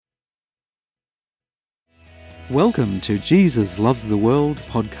Welcome to Jesus Loves the World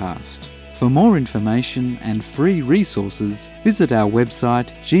podcast. For more information and free resources, visit our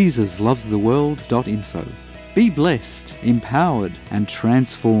website jesuslovestheworld.info. Be blessed, empowered, and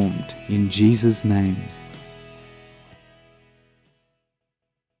transformed in Jesus' name.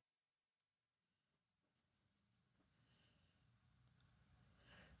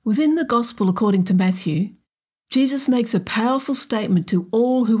 Within the Gospel according to Matthew, Jesus makes a powerful statement to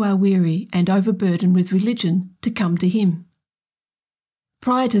all who are weary and overburdened with religion to come to him.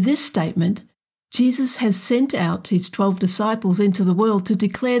 Prior to this statement, Jesus has sent out his 12 disciples into the world to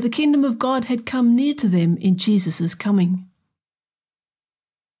declare the kingdom of God had come near to them in Jesus' coming.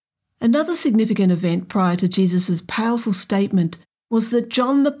 Another significant event prior to Jesus' powerful statement was that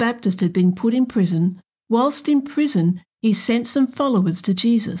John the Baptist had been put in prison. Whilst in prison, he sent some followers to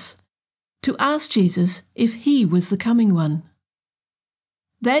Jesus to ask Jesus if he was the coming one.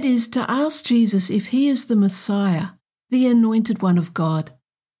 That is, to ask Jesus if he is the Messiah, the anointed one of God,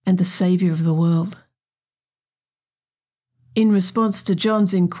 and the Saviour of the world. In response to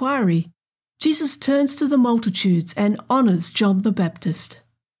John's inquiry, Jesus turns to the multitudes and honours John the Baptist.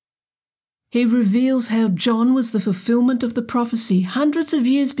 He reveals how John was the fulfilment of the prophecy hundreds of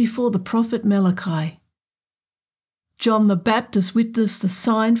years before the prophet Malachi. John the Baptist witnessed the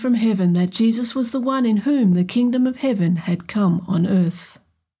sign from heaven that Jesus was the one in whom the kingdom of heaven had come on earth.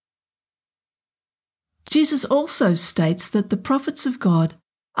 Jesus also states that the prophets of God,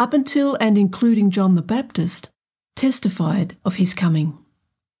 up until and including John the Baptist, testified of his coming.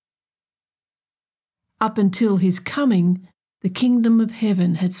 Up until his coming, the kingdom of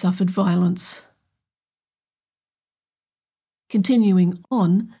heaven had suffered violence. Continuing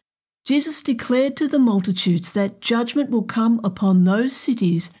on, Jesus declared to the multitudes that judgment will come upon those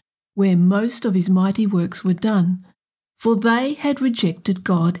cities where most of his mighty works were done, for they had rejected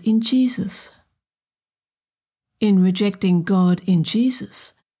God in Jesus. In rejecting God in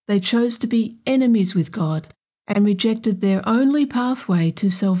Jesus, they chose to be enemies with God and rejected their only pathway to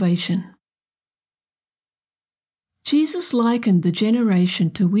salvation. Jesus likened the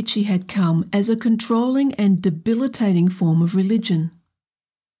generation to which he had come as a controlling and debilitating form of religion.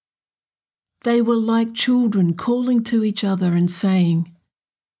 They were like children calling to each other and saying,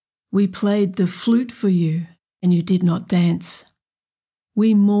 "We played the flute for you, and you did not dance.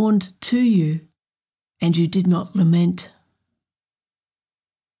 We mourned to you, and you did not lament."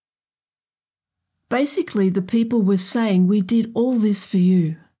 Basically, the people were saying, "We did all this for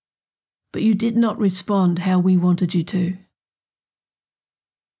you, but you did not respond how we wanted you to."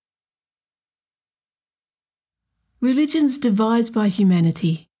 Religions devised by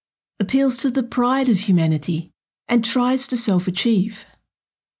humanity appeals to the pride of humanity and tries to self-achieve.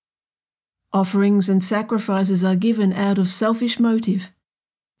 Offerings and sacrifices are given out of selfish motive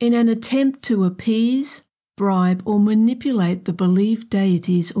in an attempt to appease, bribe, or manipulate the believed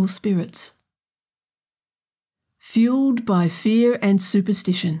deities or spirits. Fueled by fear and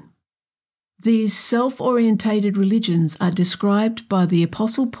superstition, these self-orientated religions are described by the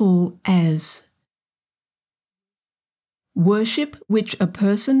Apostle Paul as worship which a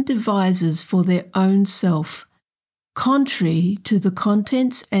person devises for their own self, contrary to the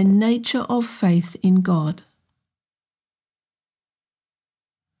contents and nature of faith in God.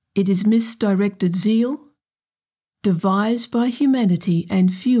 It is misdirected zeal, devised by humanity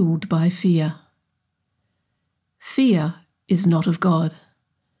and fueled by fear. Fear is not of God.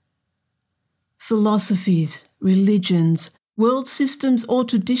 Philosophies, religions, world systems, or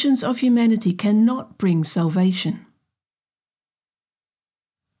traditions of humanity cannot bring salvation.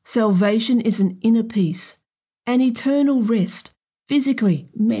 Salvation is an inner peace, an eternal rest, physically,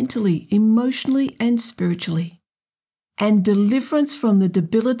 mentally, emotionally, and spiritually, and deliverance from the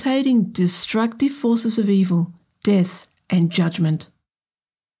debilitating, destructive forces of evil, death, and judgment.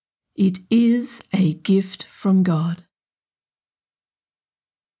 It is a gift from God.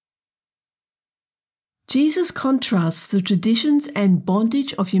 Jesus contrasts the traditions and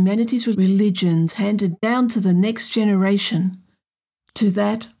bondage of humanity's religions handed down to the next generation to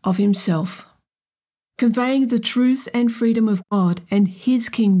that of himself, conveying the truth and freedom of God and his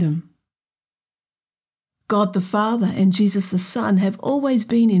kingdom. God the Father and Jesus the Son have always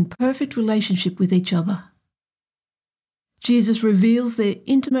been in perfect relationship with each other. Jesus reveals their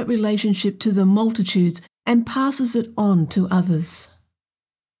intimate relationship to the multitudes and passes it on to others.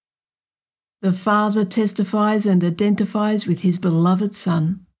 The Father testifies and identifies with his beloved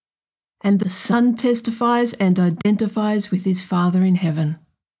Son, and the Son testifies and identifies with his Father in heaven.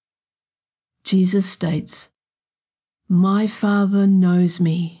 Jesus states, "My Father knows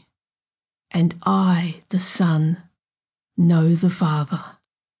me, and I, the Son, know the Father."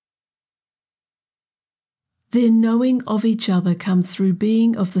 Their knowing of each other comes through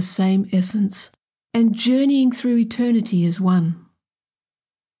being of the same essence and journeying through eternity as one.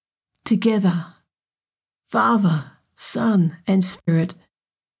 Together, Father, Son, and Spirit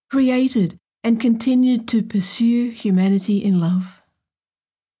created and continued to pursue humanity in love.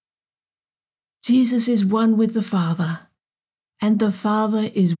 Jesus is one with the Father, and the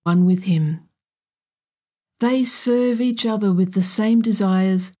Father is one with him. They serve each other with the same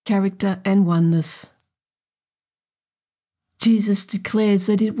desires, character, and oneness. Jesus declares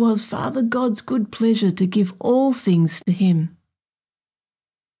that it was Father God's good pleasure to give all things to him.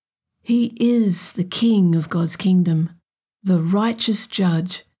 He is the King of God's kingdom, the righteous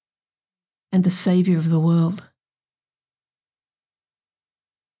judge, and the Saviour of the world.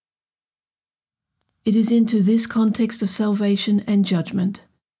 It is into this context of salvation and judgment,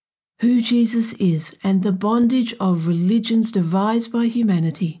 who Jesus is and the bondage of religions devised by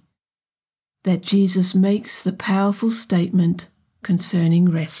humanity, that Jesus makes the powerful statement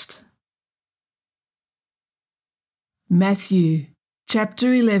concerning rest. Matthew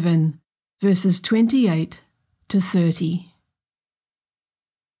chapter 11, verses 28 to 30.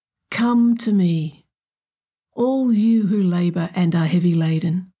 Come to me, all you who labour and are heavy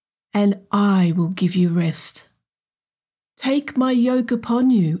laden, and I will give you rest. Take my yoke upon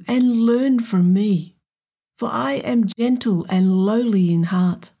you and learn from me, for I am gentle and lowly in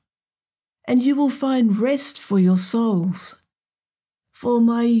heart, and you will find rest for your souls. For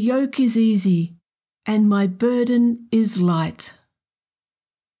my yoke is easy and my burden is light.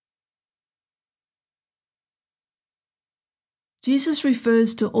 Jesus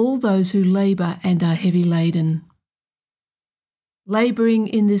refers to all those who labour and are heavy laden. Labouring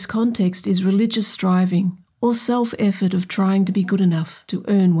in this context is religious striving or self-effort of trying to be good enough to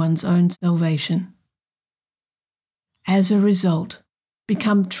earn one's own salvation. As a result,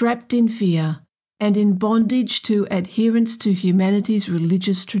 become trapped in fear and in bondage to adherence to humanity's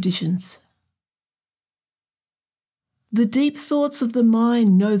religious traditions. The deep thoughts of the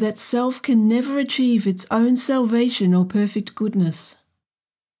mind know that self can never achieve its own salvation or perfect goodness.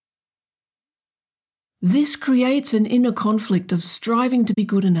 This creates an inner conflict of striving to be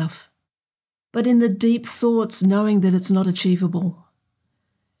good enough, but in the deep thoughts knowing that it's not achievable.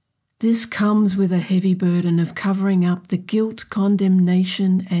 This comes with a heavy burden of covering up the guilt,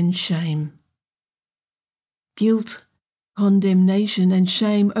 condemnation, and shame. Guilt, condemnation, and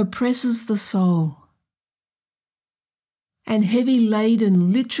shame oppresses the soul. And heavy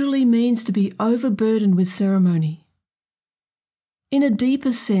laden literally means to be overburdened with ceremony. In a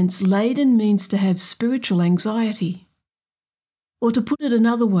deeper sense, laden means to have spiritual anxiety. Or to put it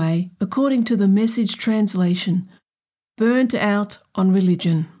another way, according to the Message translation, burnt out on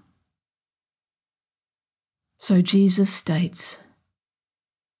religion. So Jesus states,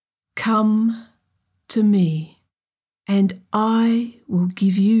 "Come to me, and I will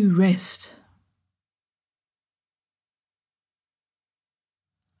give you rest."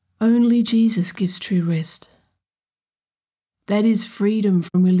 Only Jesus gives true rest. That is freedom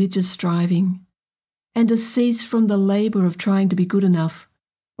from religious striving and a cease from the labour of trying to be good enough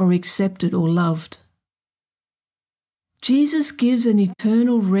or accepted or loved. Jesus gives an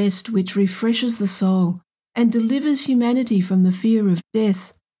eternal rest which refreshes the soul and delivers humanity from the fear of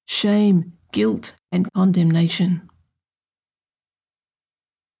death, shame, guilt, and condemnation.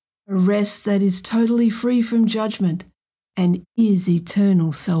 A rest that is totally free from judgment and is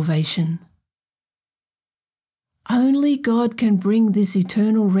eternal salvation. Only God can bring this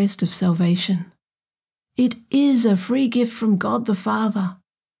eternal rest of salvation. It is a free gift from God the Father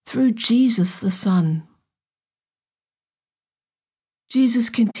through Jesus the Son. Jesus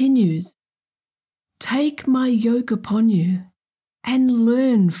continues, "Take my yoke upon you and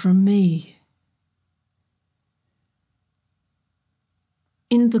learn from me."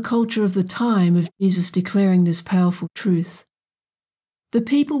 In the culture of the time of Jesus declaring this powerful truth, the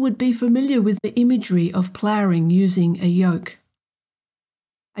people would be familiar with the imagery of ploughing using a yoke.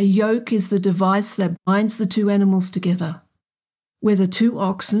 A yoke is the device that binds the two animals together, whether two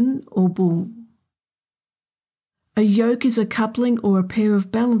oxen or bull. A yoke is a coupling or a pair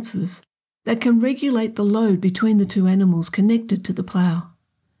of balances that can regulate the load between the two animals connected to the plough.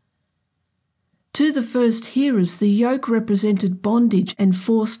 To the first hearers, the yoke represented bondage and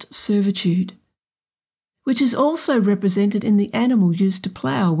forced servitude, which is also represented in the animal used to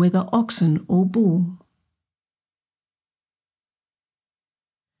plough, whether oxen or bull.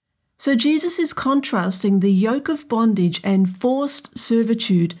 So Jesus is contrasting the yoke of bondage and forced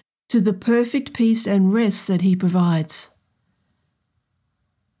servitude to the perfect peace and rest that he provides.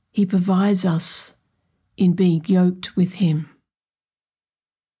 He provides us in being yoked with him.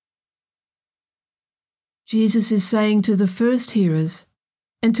 Jesus is saying to the first hearers,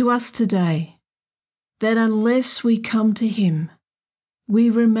 and to us today, that unless we come to him, we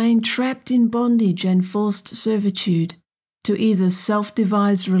remain trapped in bondage and forced servitude to either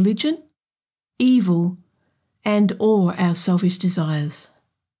self-devised religion, evil, and/or our selfish desires.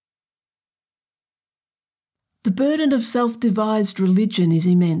 The burden of self-devised religion is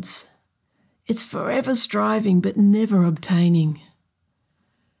immense. It's forever striving but never obtaining.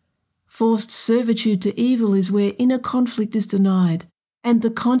 Forced servitude to evil is where inner conflict is denied and the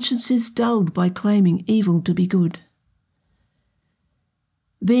conscience is dulled by claiming evil to be good.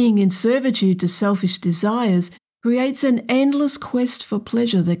 Being in servitude to selfish desires creates an endless quest for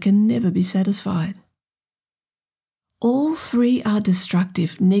pleasure that can never be satisfied. All three are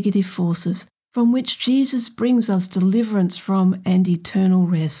destructive, negative forces from which Jesus brings us deliverance from and eternal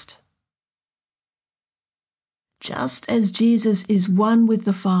rest. Just as Jesus is one with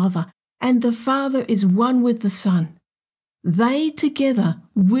the Father and the Father is one with the Son, they together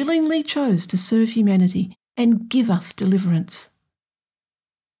willingly chose to serve humanity and give us deliverance.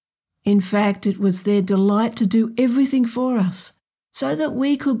 In fact, it was their delight to do everything for us, so that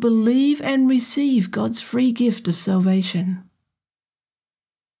we could believe and receive God's free gift of salvation.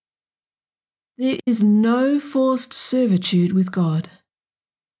 There is no forced servitude with God.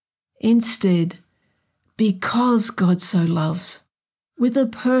 Instead, because God so loves, with a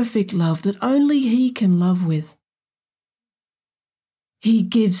perfect love that only He can love with, He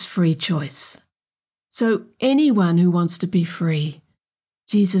gives free choice. So anyone who wants to be free,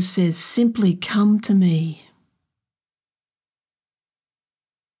 Jesus says, simply come to me.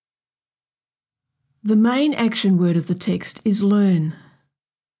 The main action word of the text is learn.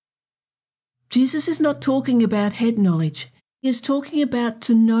 Jesus is not talking about head knowledge. He is talking about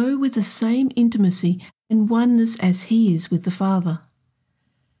to know with the same intimacy and oneness as He is with the Father.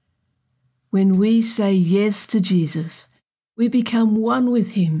 When we say yes to Jesus, we become one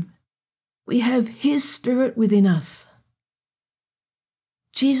with Him. We have His Spirit within us.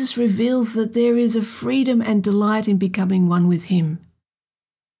 Jesus reveals that there is a freedom and delight in becoming one with Him,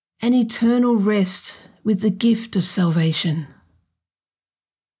 an eternal rest with the gift of salvation.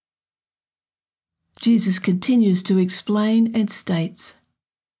 Jesus continues to explain and states,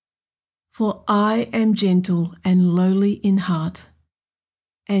 "For I am gentle and lowly in heart,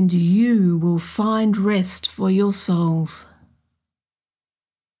 and you will find rest for your souls."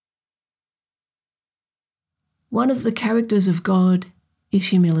 One of the characters of God is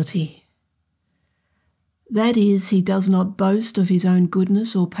humility. That is, He does not boast of His own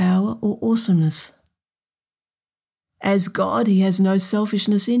goodness or power or awesomeness. As God, He has no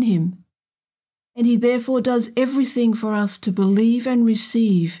selfishness in Him, and He therefore does everything for us to believe and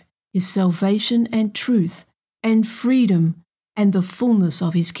receive His salvation and truth and freedom and the fullness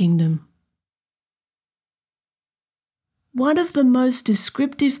of His kingdom. One of the most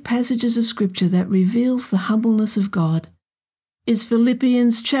descriptive passages of Scripture that reveals the humbleness of God is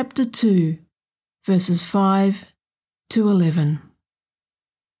Philippians chapter 2, verses 5 to 11.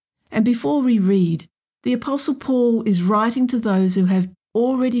 And before we read, the Apostle Paul is writing to those who have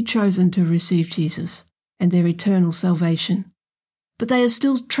already chosen to receive Jesus and their eternal salvation, but they are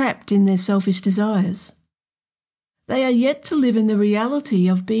still trapped in their selfish desires. They are yet to live in the reality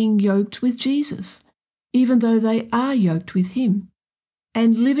of being yoked with Jesus, even though they are yoked with Him,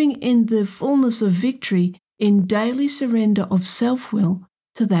 and living in the fullness of victory in daily surrender of self-will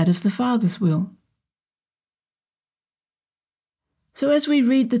to that of the Father's will. So as we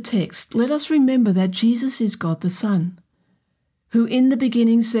read the text, let us remember that Jesus is God the Son, who in the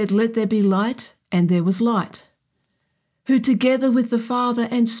beginning said, "Let there be light," and there was light, who together with the Father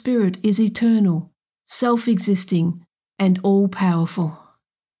and Spirit is eternal, self-existing, and all-powerful.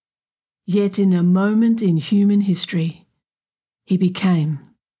 Yet in a moment in human history, He became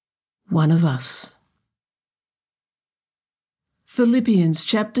one of us. Philippians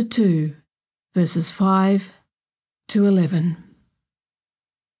chapter 2, verses 5 to 11.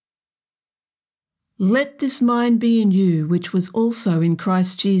 Let this mind be in you, which was also in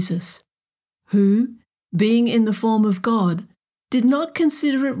Christ Jesus, who, being in the form of God, did not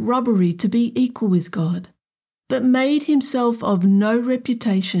consider it robbery to be equal with God, but made Himself of no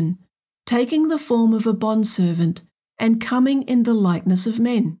reputation, taking the form of a bondservant and coming in the likeness of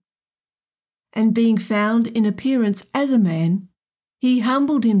men. And being found in appearance as a man, He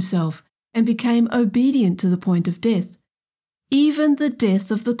humbled Himself and became obedient to the point of death, even the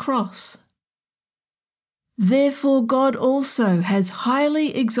death of the cross. Therefore God also has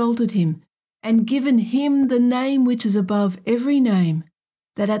highly exalted Him and given Him the name which is above every name,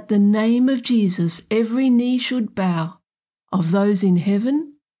 that at the name of Jesus every knee should bow, of those in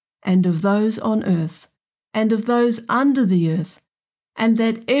heaven and of those on earth and of those under the earth, and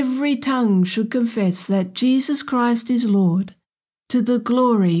that every tongue should confess that Jesus Christ is Lord, to the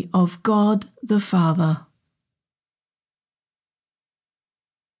glory of God the Father.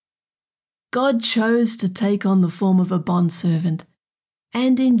 God chose to take on the form of a bondservant,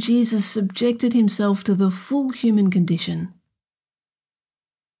 and in Jesus subjected himself to the full human condition.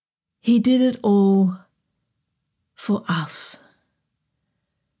 He did it all for us,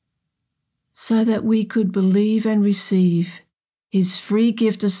 so that we could believe and receive his free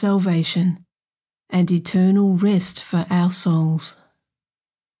gift of salvation and eternal rest for our souls.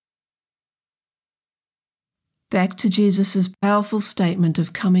 Back to Jesus' powerful statement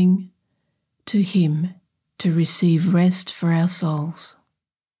of coming to him to receive rest for our souls.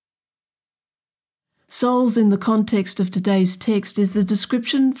 Souls in the context of today's text is the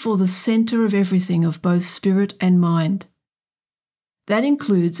description for the centre of everything of both spirit and mind. That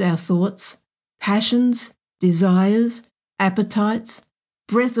includes our thoughts, passions, desires, appetites,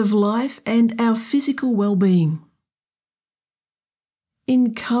 breath of life, and our physical well-being.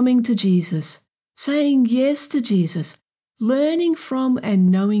 In coming to Jesus, saying yes to Jesus, learning from and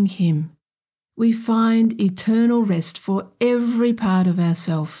knowing him, we find eternal rest for every part of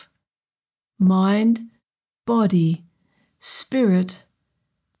ourself: mind, body, spirit,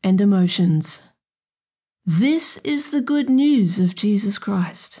 and emotions. This is the good news of Jesus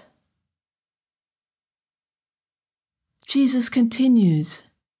Christ. Jesus continues,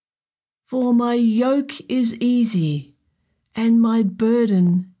 "For my yoke is easy and my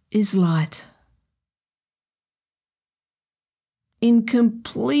burden is light." In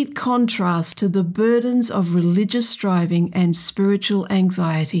complete contrast to the burdens of religious striving and spiritual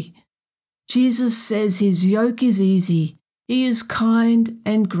anxiety, Jesus says his yoke is easy, he is kind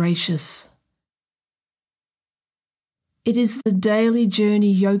and gracious. It is the daily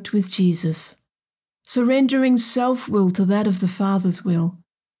journey yoked with Jesus, surrendering self-will to that of the Father's will,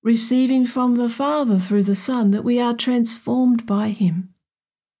 receiving from the Father through the Son that we are transformed by him,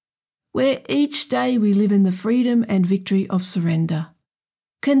 where each day we live in the freedom and victory of surrender,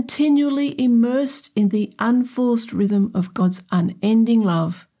 continually immersed in the unforced rhythm of God's unending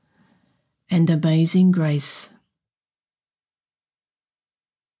love and amazing grace.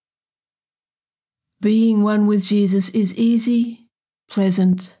 Being one with Jesus is easy,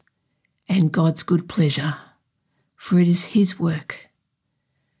 pleasant, and God's good pleasure, for it is his work.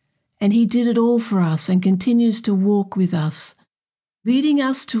 And he did it all for us and continues to walk with us, leading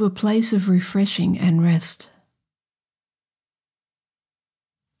us to a place of refreshing and rest.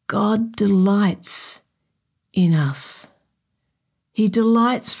 God delights in us. He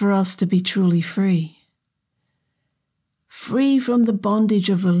delights for us to be truly free. Free from the bondage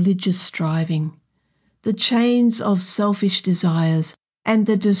of religious striving, the chains of selfish desires, and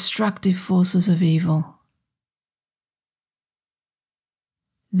the destructive forces of evil.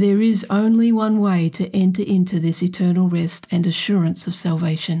 There is only one way to enter into this eternal rest and assurance of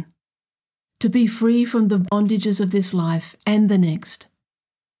salvation, to be free from the bondages of this life and the next,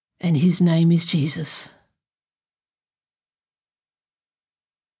 and his name is Jesus.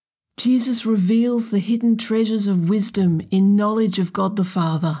 Jesus reveals the hidden treasures of wisdom in knowledge of God the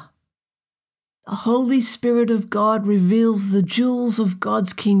Father. The Holy Spirit of God reveals the jewels of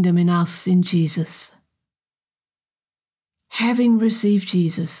God's kingdom in us in Jesus. Having received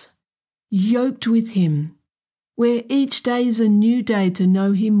Jesus, yoked with him, where each day is a new day to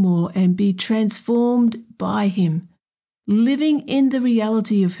know him more and be transformed by him, living in the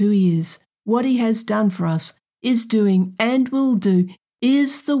reality of who he is, what he has done for us, is doing and will do,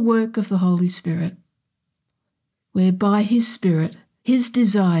 is the work of the Holy Spirit, whereby his Spirit, his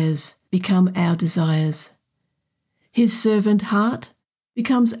desires become our desires. His servant heart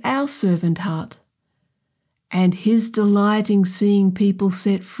becomes our servant heart, and his delight in seeing people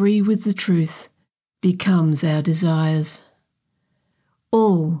set free with the truth becomes our desires.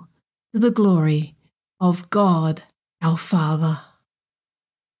 All to the glory of God our Father.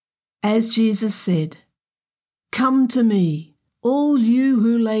 As Jesus said, "Come to me, all you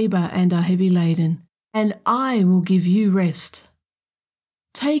who labour and are heavy laden, and I will give you rest.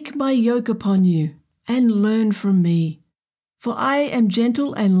 Take my yoke upon you and learn from me, for I am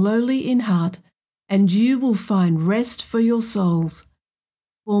gentle and lowly in heart, and you will find rest for your souls.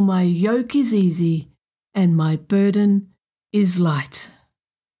 For my yoke is easy and my burden is light."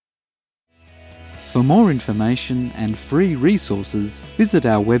 For more information and free resources, visit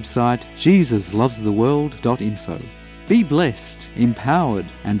our website jesuslovestheworld.info. Be blessed, empowered,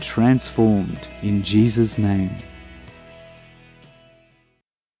 and transformed in Jesus' name.